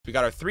We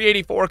got our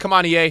 384. Come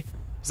on, EA.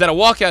 Is that a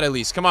walkout at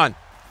least? Come on.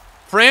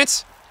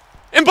 France.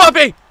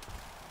 Mbappe.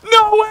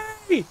 No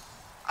way.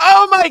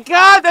 Oh, my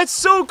God. That's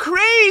so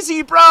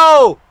crazy,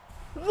 bro.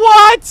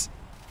 What?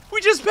 We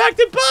just packed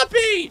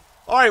Mbappe.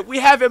 All right, we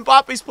have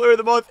Mbappe's Player of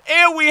the Month,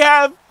 and we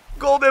have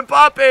Gold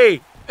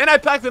Mbappe. And I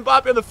packed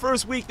Mbappe in the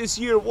first week this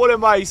year. What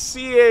am I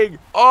seeing?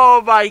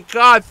 Oh, my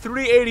God.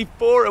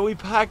 384, and we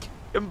pack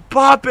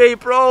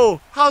Mbappe,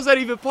 bro. How's that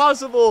even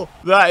possible?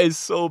 That is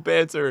so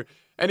banter.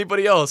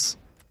 Anybody else?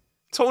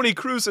 Tony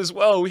Cruz as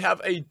well. We have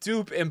a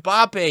dupe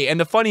Mbappe. And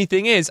the funny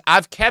thing is,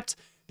 I've kept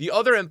the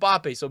other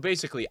Mbappe. So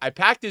basically, I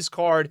packed this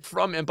card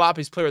from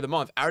Mbappe's Player of the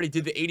Month. I already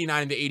did the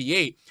 89 and the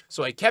 88.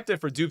 So I kept it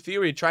for dupe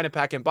theory, trying to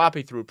pack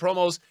Mbappe through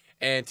promos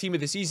and team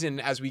of the season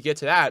as we get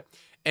to that.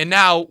 And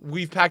now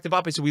we've packed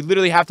Mbappe, so we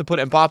literally have to put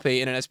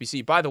Mbappe in an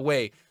SBC. By the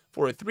way,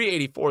 for a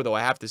 384, though, I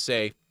have to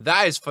say,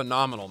 that is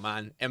phenomenal,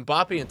 man.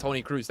 Mbappe and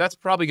Tony Cruz, that's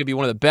probably going to be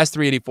one of the best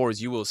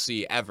 384s you will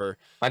see ever.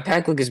 My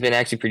pack look has been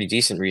actually pretty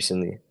decent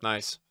recently.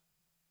 Nice.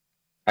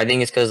 I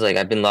think it's because, like,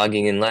 I've been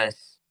logging in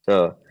less.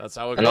 So That's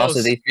how it goes. And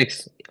also they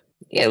fixed...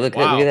 Yeah, look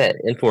at that.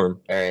 Inform.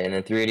 All right, and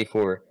then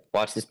 384.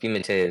 Watch this be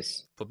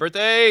Mateus. For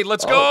birthday,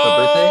 let's go! For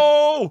birthday?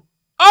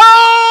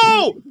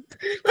 Oh!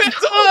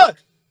 Pizza!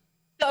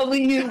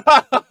 W! Dude,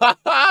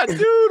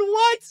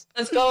 what?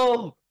 Let's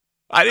go!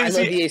 I love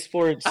EA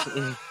Sports.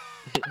 I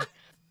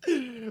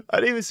didn't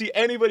even see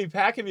anybody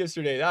pack him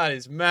yesterday. That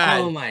is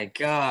mad. Oh my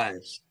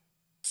gosh.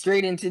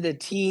 Straight into the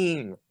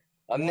team.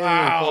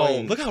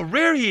 Wow. Look how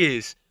rare he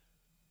is.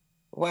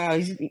 Wow,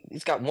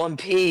 he's got 1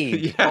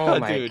 page. Yeah, oh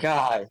my dude.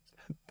 God.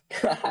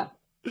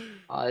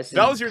 Oh, this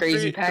That is was your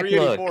crazy pack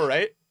 384, look.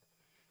 right?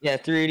 Yeah,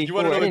 384. You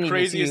want to know the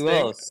craziest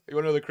thing? Else. You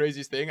want to know the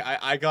craziest thing?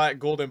 I got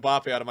Gold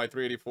Mbappe out of my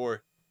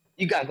 384.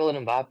 You got Gold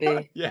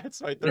Mbappe? Yeah,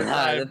 it's my third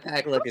Nah, time. the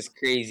pack look is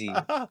crazy.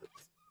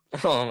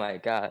 Oh my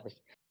gosh.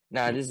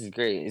 Nah, this is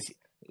great.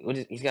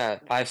 He's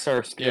got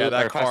 5-star skill. Yeah,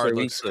 that card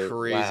looks foot.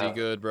 crazy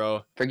good,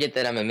 bro. Forget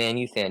that I'm a Man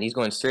U fan. He's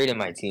going straight in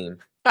my team.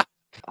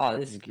 Oh,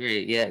 this is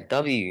great. Yeah,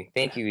 W.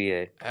 Thank you,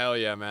 EA. Hell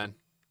yeah, man.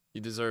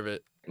 You deserve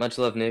it. Much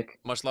love, Nick.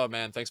 Much love,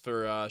 man. Thanks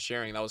for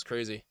sharing. That was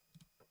crazy.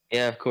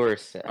 Yeah, of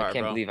course. All I right,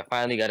 can't bro. believe I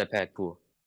finally got a pack pool.